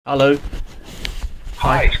Hello.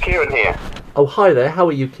 Hi, it's Kieran here. Oh, hi there. How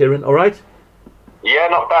are you, Kieran? All right? Yeah,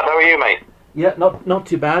 not bad. How are you, mate? Yeah, not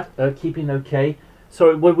too bad. Keeping okay.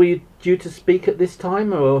 Sorry, were you due to speak at this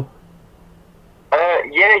time, or?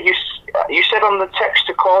 Yeah, you said on the text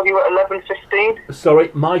to call you at 11:15. Sorry,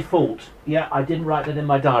 my fault. Yeah, I didn't write that in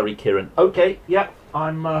my diary, Kieran. Okay, yeah,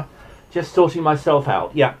 I'm just sorting myself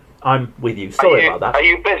out. Yeah, I'm with you. Sorry about that. Are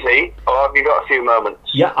you busy, or have you got a few moments?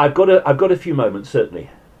 Yeah, I've got a few moments, certainly.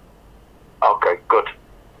 Okay, good.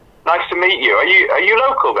 Nice to meet you. Are you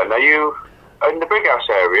local then? Are you in the Brighouse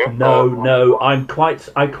area? No, I'm quite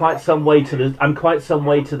some way to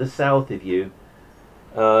the south of you.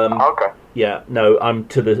 Okay. Yeah, no, I'm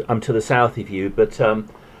to the south of you, but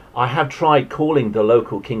I have tried calling the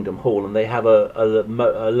local Kingdom Hall, and they have a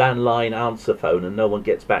landline answer phone, and no one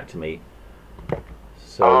gets back to me.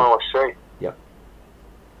 So. Oh, I see. Yeah.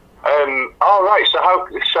 All right. So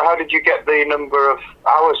how did you get the number of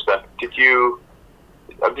hours then?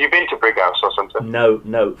 Have you been to Brighouse or something?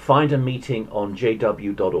 No. Find a meeting on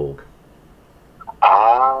jw.org.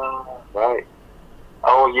 Ah, right.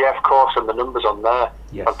 Oh, yeah, of course, and the number's on there.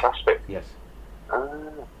 Yes. Fantastic. Yes.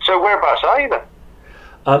 So whereabouts are you then?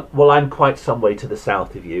 Well, I'm quite some way to the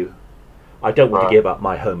south of you. I don't want to give up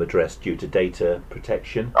my home address due to data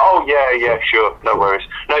protection. Oh, yeah, sure. No worries.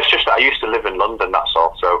 No, it's just that I used to live in London, that's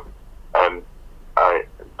all. So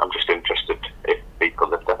I'm just interested if people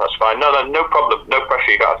live there. That's fine. No problem. No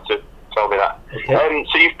pressure. You don't have to tell me that. Okay.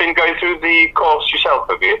 So you've been going through the course yourself,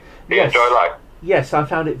 have you? Do you Yes. enjoy life? Yes, I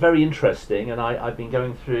found it very interesting, and I've been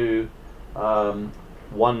going through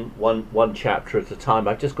one chapter at a time.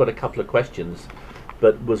 I've just got a couple of questions,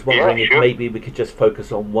 but was wondering if maybe we could just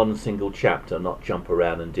focus on one single chapter, not jump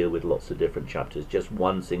around and deal with lots of different chapters. Just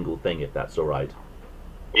one single thing, if that's all right.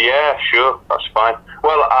 Yeah, sure. That's fine.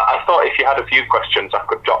 Well, I thought if you had a few questions, I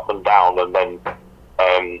could jot them down and then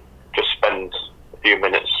just spend a few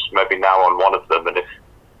minutes maybe now on one of them, and if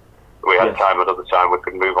we had time another time, we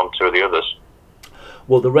could move on to the others.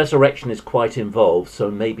 Well, the resurrection is quite involved, so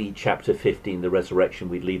maybe chapter 15, the resurrection,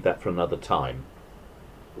 we'd leave that for another time.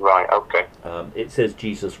 Right, okay. It says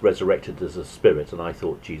Jesus resurrected as a spirit, and I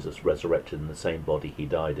thought Jesus resurrected in the same body he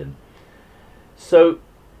died in. So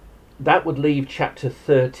that would leave chapter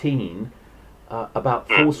 13 about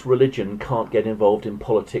false religion can't get involved in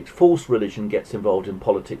politics. False religion gets involved in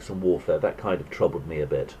politics and warfare. That kind of troubled me a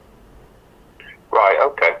bit. Right,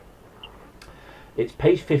 okay. It's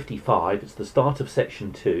page 55, it's the start of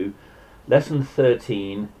section 2, lesson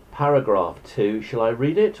 13, paragraph 2. Shall I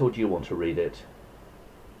read it, or do you want to read it?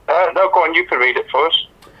 No, go on, you can read it for us.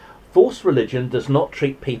 False religion does not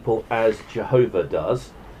treat people as Jehovah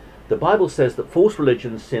does. The Bible says that false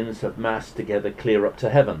religion's sins have massed together clear up to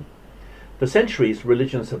heaven. For centuries,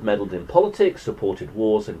 religions have meddled in politics, supported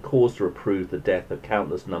wars, and caused or approved the death of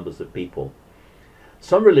countless numbers of people.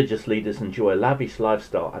 Some religious leaders enjoy a lavish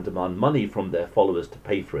lifestyle and demand money from their followers to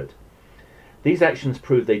pay for it. These actions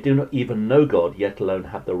prove they do not even know God, yet alone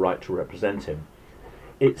have the right to represent him.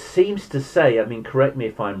 It seems to say, I mean, correct me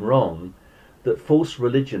if I'm wrong, that false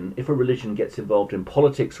religion, if a religion gets involved in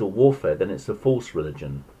politics or warfare, then it's a false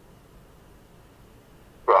religion.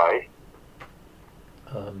 Right.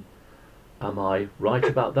 Am I right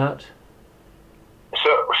about that?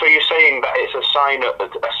 So you're saying that it's a sign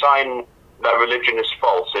that religion is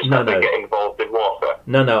false, is that they get involved in warfare?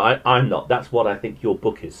 No, I'm not. That's what I think your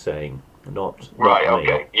book is saying, not right,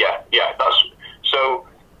 me. Okay, yeah, that's... So,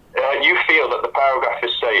 you feel that the paragraph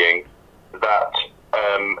is saying that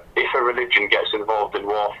if a religion gets involved in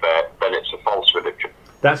warfare, then it's a false religion?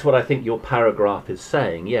 That's what I think your paragraph is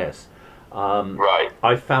saying, yes. Right.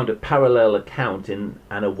 I found a parallel account in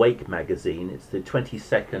an Awake magazine. It's the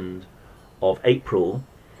 22nd of April,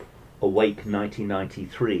 Awake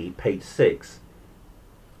 1993, page 6,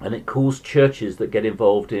 and it calls churches that get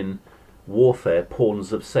involved in warfare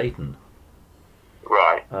pawns of Satan.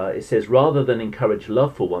 Right. It says, rather than encourage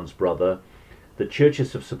love for one's brother, the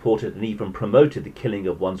churches have supported and even promoted the killing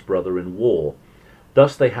of one's brother in war.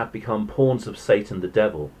 Thus they have become pawns of Satan the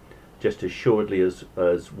devil, just as assuredly as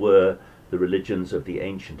were the religions of the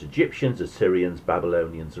ancient Egyptians, Assyrians,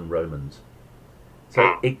 Babylonians and Romans.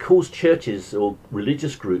 So it calls churches or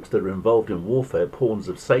religious groups that are involved in warfare pawns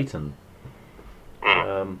of Satan.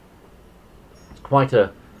 It's quite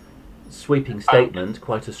a sweeping statement,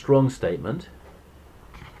 quite a strong statement.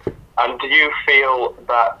 And do you feel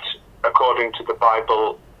that, according to the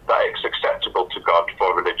Bible, that it's acceptable to God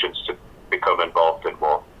for religions to become involved in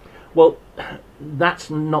war? Well, that's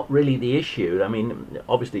not really the issue. I mean,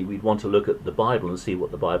 obviously we'd want to look at the Bible and see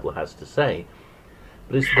what the Bible has to say.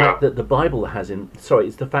 But it's the fact that the Bible has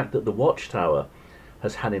it's the fact that the Watchtower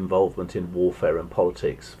has had involvement in warfare and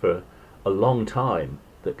politics for a long time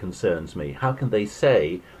that concerns me. How can they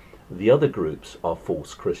say the other groups are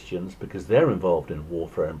false Christians because they're involved in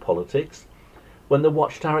warfare and politics, when the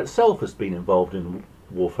Watchtower itself has been involved in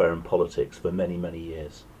warfare and politics for many, many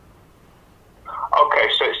years? Okay,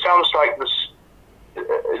 so it sounds like this.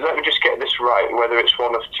 Let me just get this right. Whether it's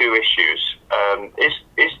one of two issues,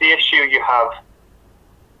 is the issue you have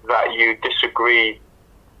that you disagree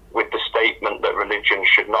with the statement that religion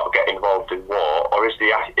should not get involved in war, or is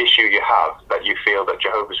the issue you have that you feel that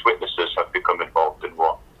Jehovah's Witnesses have become involved in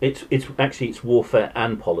war? It's actually it's warfare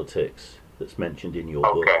and politics that's mentioned in your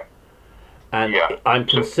book. And yeah. I'm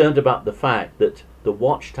concerned about the fact that the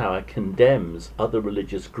Watchtower condemns other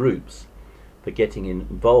religious groups for getting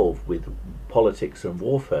involved with politics and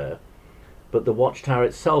warfare, but the Watchtower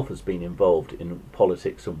itself has been involved in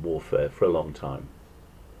politics and warfare for a long time.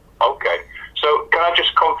 Okay, so can I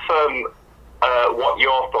just confirm what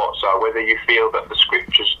your thoughts are, whether you feel that the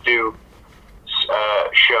scriptures do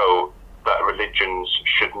show that religions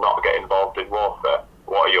should not get involved in warfare?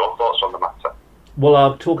 What are your thoughts on the matter? Well,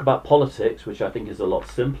 I'll talk about politics, which I think is a lot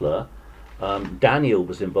simpler. Daniel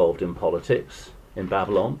was involved in politics in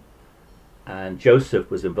Babylon, and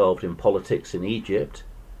Joseph was involved in politics in Egypt.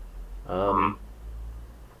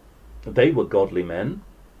 They were godly men.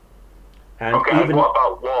 And okay, and what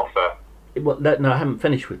about warfare? Well, no, I haven't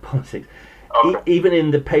finished with politics. Okay. Even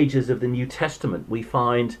in the pages of the New Testament, we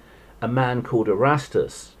find a man called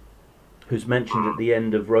Erastus, who's mentioned at the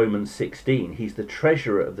end of Romans 16. He's the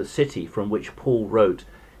treasurer of the city from which Paul wrote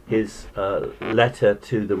his letter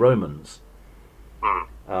to the Romans.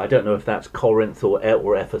 I don't know if that's Corinth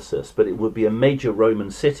or Ephesus, but it would be a major Roman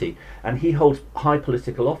city, and he holds high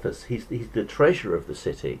political office. He's the treasurer of the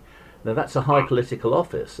city. Now that's a high political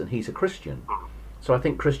office, and he's a Christian. So I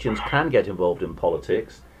think Christians can get involved in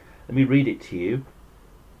politics. Let me read it to you.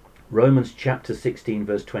 Romans chapter 16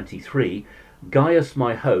 verse 23. Gaius,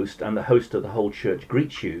 my host, and the host of the whole church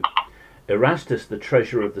greets you. Erastus, the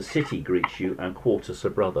treasurer of the city, greets you, and Quartus, a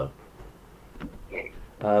brother.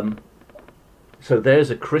 So there's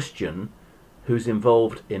a Christian who's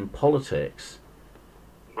involved in politics,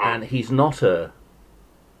 and he's not a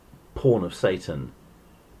pawn of Satan.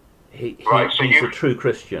 He's a true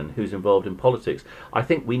Christian who's involved in politics. I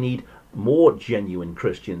think we need more genuine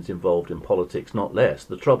Christians involved in politics, not less.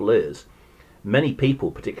 The trouble is, many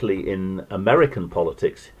people, particularly in American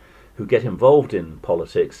politics, who get involved in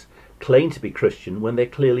politics claim to be Christian when they're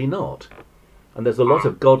clearly not. And there's a lot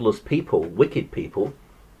of godless people, wicked people,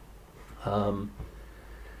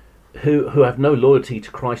 who have no loyalty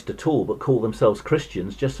to Christ at all, but call themselves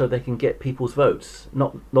Christians just so they can get people's votes.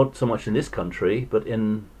 Not so much in this country, but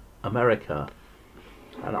in America.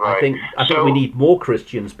 And right. I think we need more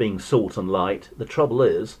Christians being salt and light. The trouble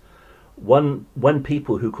is, when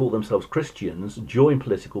people who call themselves Christians join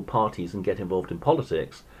political parties and get involved in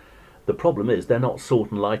politics, the problem is they're not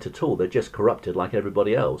salt and light at all. They're just corrupted like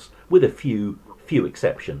everybody else, with a few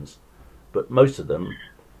exceptions, but most of them,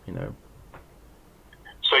 you know.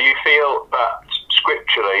 So you feel that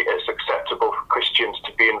scripturally it's acceptable for Christians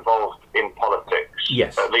to be involved in politics?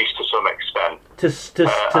 Yes. At least to some extent. To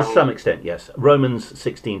some extent, yes. Romans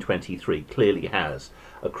 16:23 clearly has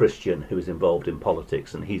a Christian who is involved in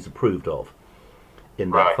politics, and he's approved of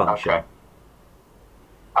in that function. Okay.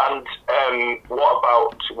 And what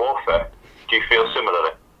about warfare? Do you feel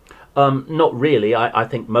similarly? Not really. I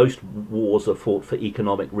think most wars are fought for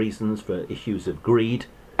economic reasons, for issues of greed.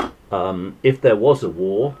 If there was a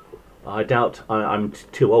war, I doubt, I'm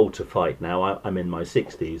too old to fight now, I'm in my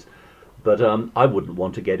 60s, but I wouldn't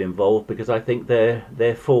want to get involved because I think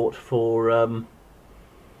they're fought for,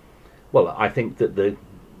 well, I think that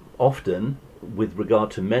often, with regard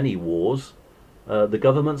to many wars, the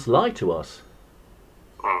governments lie to us.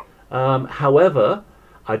 However,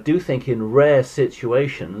 I do think in rare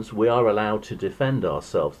situations we are allowed to defend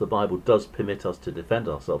ourselves. The Bible does permit us to defend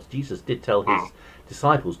ourselves. Jesus did tell his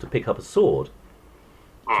disciples to pick up a sword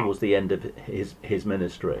towards the end of his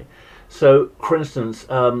ministry. So, for instance,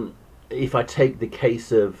 if I take the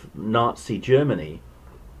case of Nazi Germany,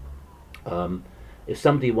 if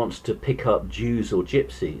somebody wants to pick up Jews or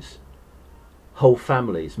gypsies, whole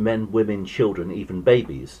families, men, women, children, even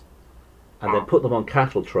babies, and then put them on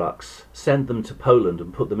cattle trucks, send them to Poland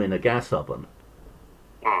and put them in a gas oven,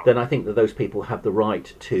 then I think that those people have the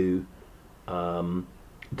right to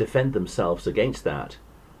defend themselves against that.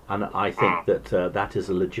 And I think that that is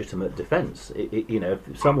a legitimate defence. You know,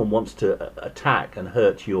 if someone wants to attack and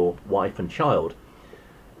hurt your wife and child,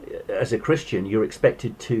 as a Christian, you're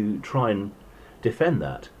expected to try and defend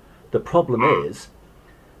that. The problem is,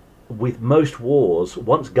 with most wars,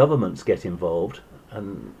 once governments get involved,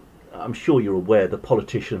 and I'm sure you're aware the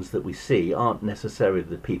politicians that we see aren't necessarily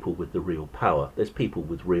the people with the real power. There's people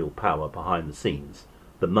with real power behind the scenes,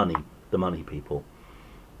 the money people.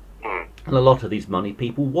 And a lot of these money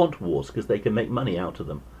people want wars because they can make money out of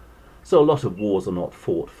them. So a lot of wars are not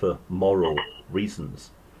fought for moral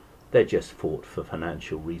reasons. They're just fought for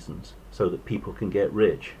financial reasons, so that people can get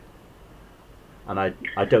rich. And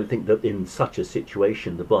I don't think that in such a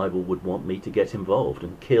situation the Bible would want me to get involved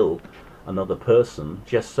and kill another person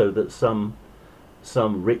just so that some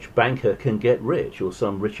rich banker can get rich, or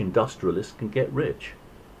some rich industrialist can get rich.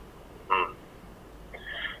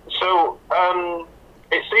 So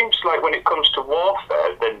it seems like when it comes to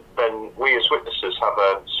warfare, then we as witnesses have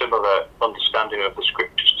a similar understanding of the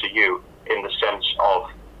scriptures to you, in the sense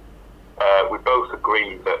of we both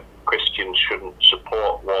agree that Christians shouldn't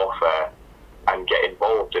support warfare and get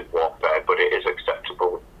involved in warfare, but it is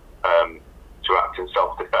acceptable to act in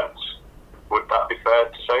self-defence. Would that be fair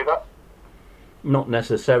to say that? Not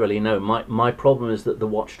necessarily, no. My problem is that the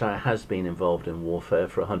Watchtower has been involved in warfare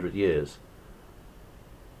for 100 years.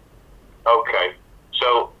 Okay,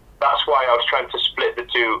 so that's why I was trying to split the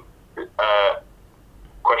two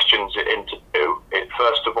questions into two.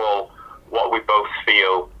 First of all, what we both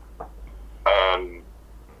feel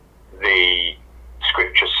the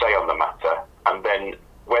scriptures say on the matter, and then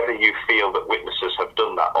whether you feel that witnesses have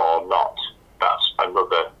done that or not. That's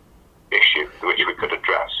another issue which we could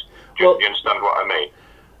address. Do you understand what I mean?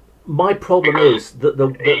 My problem is that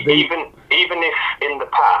even if in the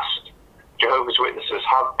past Jehovah's Witnesses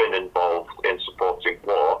have been involved in supporting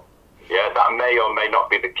war, yeah, that may or may not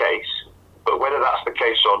be the case. But whether that's the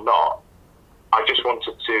case or not, I just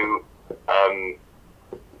wanted to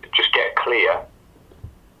just get clear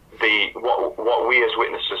what we as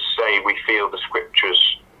witnesses say we feel the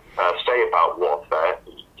scriptures say about warfare.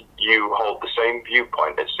 You hold the same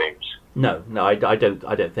viewpoint, it seems. No, I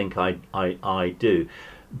don't think I do.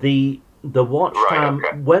 The Watchtower, right,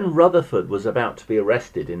 okay. When Rutherford was about to be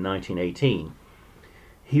arrested in 1918,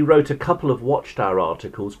 he wrote a couple of Watchtower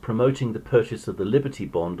articles promoting the purchase of the Liberty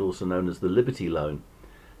Bond, also known as the Liberty Loan,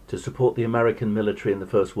 to support the American military in the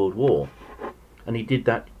First World War. And he did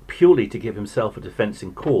that purely to give himself a defence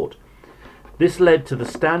in court. This led to the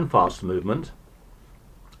Standfast movement.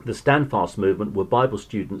 The Standfast movement were Bible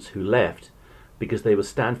students who left because they were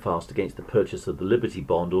standfast against the purchase of the Liberty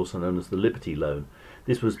Bond, also known as the Liberty Loan.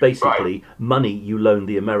 This was basically money you loan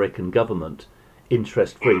the American government,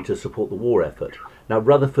 interest-free, to support the war effort. Now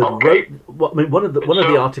Rutherford wrote. One of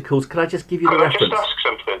the articles. Can I just give you the reference? Can I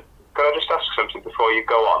just ask something before you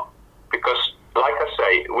go on? Because, like I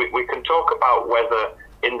say, we can talk about whether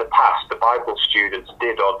in the past the Bible students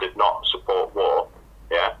did or did not support war.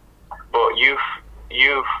 Yeah, but you've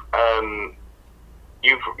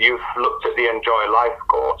looked at the Enjoy Life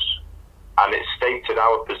course, and it stated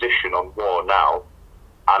our position on war now,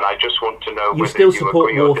 and I just want to know you whether still you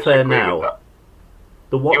support agree or warfare disagree now. with that.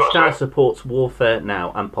 The Watchtower supports warfare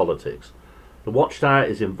now and politics. The Watchtower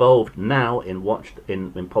is involved now in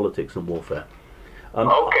politics and warfare.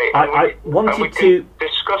 Okay, I wanted to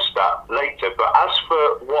discuss that later, but as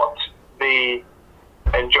for what the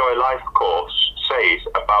Enjoy Life course says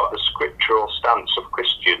about the scriptural stance of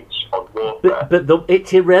Christians on warfare. But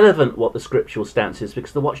it's irrelevant what the scriptural stance is,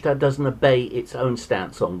 because the Watchtower doesn't obey its own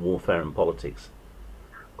stance on warfare and politics.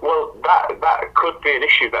 Well, that could be an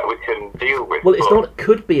issue that we can deal with. Well, it's not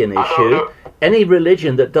could be an issue. Any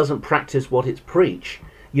religion that doesn't practice what it's preach,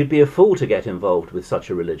 you'd be a fool to get involved with such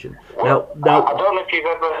a religion. Well, now, I don't know if you've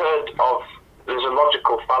ever heard of, there's a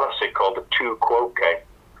logical fallacy called the tu quoque,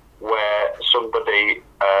 where somebody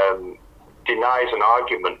denies an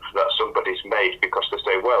argument that somebody's made because they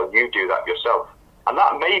say, well, you do that yourself. And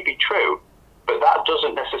that may be true, but that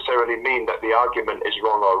doesn't necessarily mean that the argument is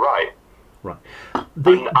wrong or right. Right.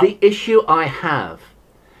 The issue I have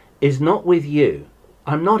is not with you.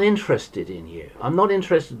 I'm not interested in you. I'm not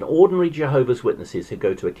interested in ordinary Jehovah's Witnesses who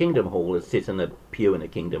go to a kingdom hall and sit in a pew in a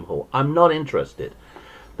kingdom hall. I'm not interested.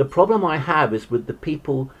 The problem I have is with the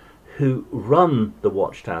people who run the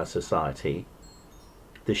Watchtower Society,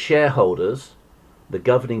 the shareholders, the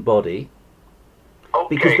governing body,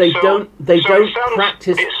 because they don't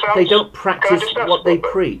practice what they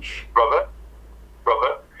preach. Robert,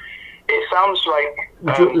 it sounds like.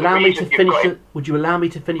 Would you allow me to finish? Would you allow me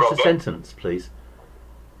to finish the sentence, please?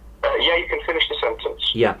 Yeah, you can finish the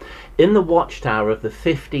sentence. Yeah. In the Watchtower of the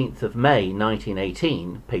 15th of May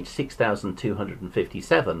 1918, page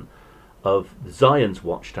 6257 of Zion's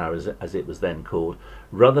Watchtower, as it was then called,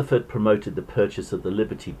 Rutherford promoted the purchase of the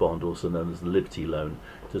Liberty Bond, also known as the Liberty Loan,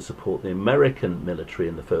 to support the American military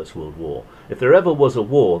in the First World War. If there ever was a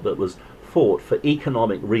war that was fought for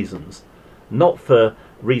economic reasons, not for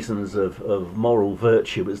reasons of moral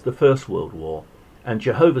virtue. It was the First World War, and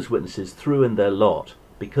Jehovah's Witnesses threw in their lot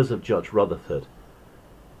because of Judge Rutherford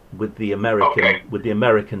with the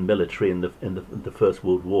American military in the First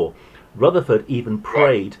World War. Rutherford even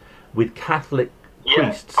prayed with Catholic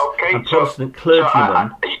priests and Protestant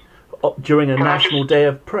clergymen during a national day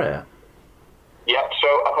of prayer. Yeah, so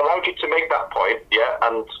I've allowed you to make that point, yeah,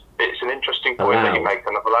 and it's an interesting point that you make,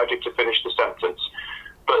 and I've allowed you to finish the sentence.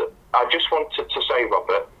 But I just wanted to say,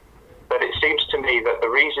 Robert, that it seems to me that the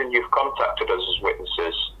reason you've contacted us as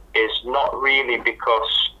witnesses is not really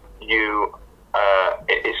because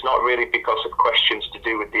it's not really because of questions to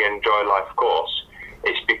do with the Enjoy Life course.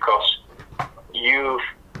 It's because you've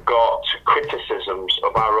got criticisms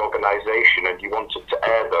of our organisation and you wanted to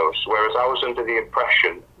air those, whereas I was under the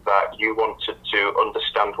impression that you wanted to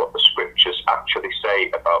understand what the scriptures actually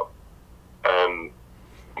say about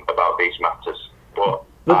these matters. But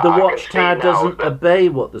the Watchtower doesn't obey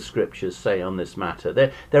what the scriptures say on this matter.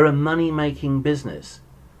 They're a money-making business.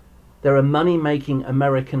 They're a money-making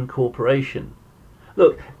American corporation.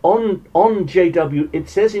 Look, on JW, it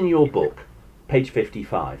says in your book, page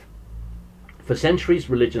 55, for centuries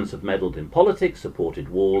religions have meddled in politics, supported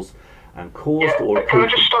wars, and caused or approved... Can I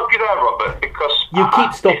just stop you there, Robert? Because you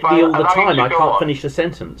keep stopping me all the time. I can't finish a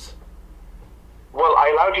sentence. Well, I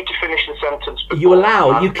allowed you to finish the sentence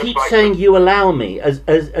before. You keep saying you allow me, as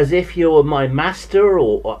if you're my master,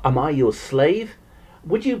 or am I your slave?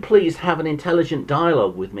 Would you please have an intelligent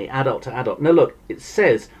dialogue with me, adult to adult? Now look, it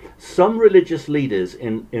says, some religious leaders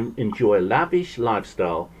enjoy a lavish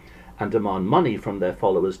lifestyle and demand money from their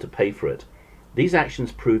followers to pay for it. These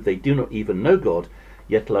actions prove they do not even know God,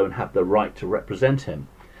 yet alone have the right to represent him.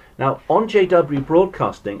 Now, on JW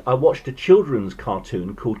Broadcasting, I watched a children's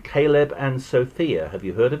cartoon called Caleb and Sophia. Have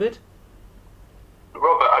you heard of it?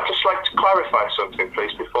 Robert, I'd just like to clarify something,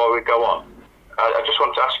 please, before we go on. I just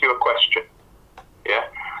want to ask you a question. Yeah?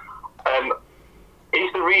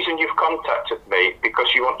 Is the reason you've contacted me because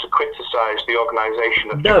you want to criticise the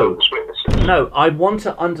organisation of Jehovah's Witnesses? No, I want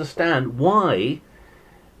to understand why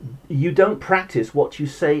you don't practice what you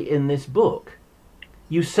say in this book.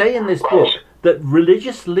 You say in this book that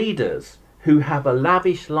religious leaders who have a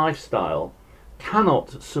lavish lifestyle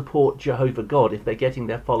cannot support Jehovah God if they're getting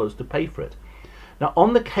their followers to pay for it. Now,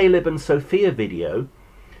 on the Caleb and Sophia video,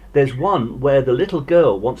 there's one where the little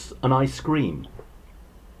girl wants an ice cream,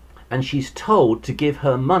 and she's told to give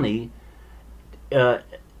her money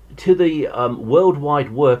to the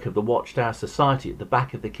worldwide work of the Watchtower Society at the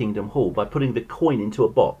back of the Kingdom Hall by putting the coin into a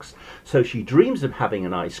box. So she dreams of having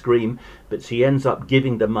an ice cream, but she ends up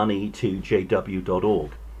giving the money to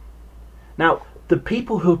jw.org. Now, the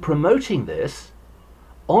people who are promoting this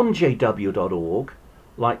on jw.org,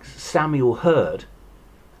 like Samuel Hurd,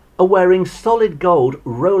 are wearing solid gold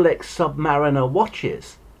Rolex Submariner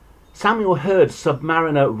watches. Samuel Hurd's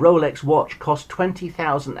Submariner Rolex watch cost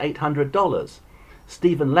 $20,800.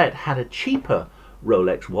 Stephen Lett had a cheaper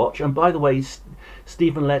Rolex watch, and by the way,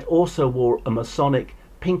 Stephen Lett also wore a Masonic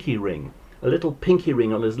pinky ring, a little pinky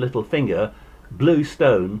ring on his little finger, blue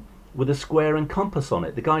stone, with a square and compass on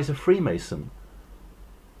it. The guy's a Freemason.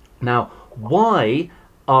 Now, why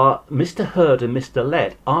are Mr. Hurd and Mr.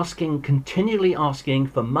 Lett continually asking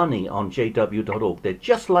for money on jw.org? They're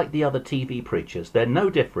just like the other TV preachers. They're no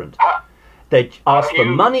different. They ask for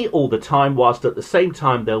money all the time, whilst at the same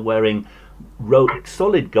time they're wearing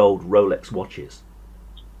solid gold Rolex watches.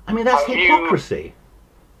 I mean, that's hypocrisy.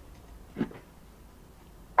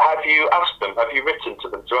 Have you asked them? Have you written to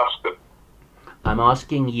them to ask them? I'm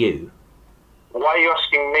asking you. Why are you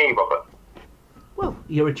asking me, Robert? Well,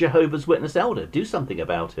 you're a Jehovah's Witness elder. Do something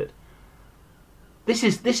about it. This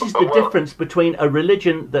is the difference between a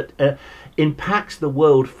religion that impacts the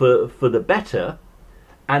world for the better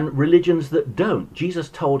and religions that don't. Jesus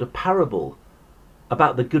told a parable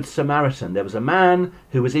about the Good Samaritan. There was a man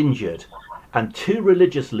who was injured, and two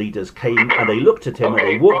religious leaders came and they looked at him and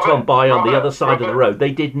they walked on by on the other side of the road.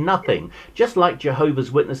 They did nothing. Just like Jehovah's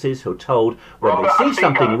Witnesses who are told when they see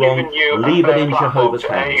something wrong, leave it in Jehovah's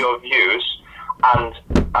hands. Your views, and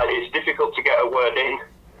it's difficult to get a word in,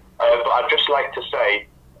 but I'd just like to say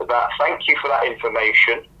that thank you for that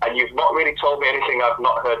information, and you've not really told me anything I've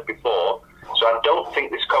not heard before. So I don't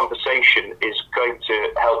think this conversation is going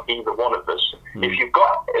to help either one of us. If you've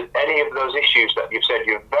got any of those issues that you've said,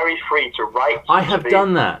 you're very free to write. I have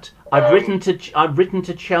done that. I've written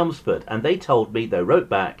to Chelmsford, and they told me, they wrote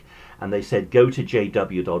back, and they said go to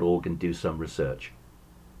jw.org and do some research.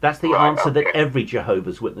 That's the answer that every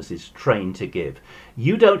Jehovah's Witness is trained to give.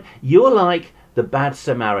 You're like the bad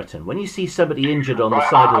Samaritan. When you see somebody injured on the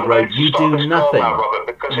side of the road, you do nothing. Now,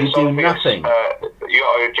 Robert, you do nothing.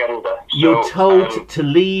 your agenda. So, You're told to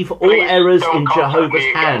leave all errors in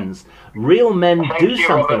Jehovah's hands. Real men do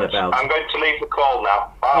something about it. I'm going to leave the call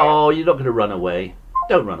now. Bye. Oh, you're not going to run away.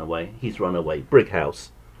 Don't run away. He's run away.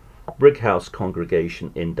 Brighouse. Brighouse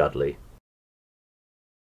congregation in Dudley.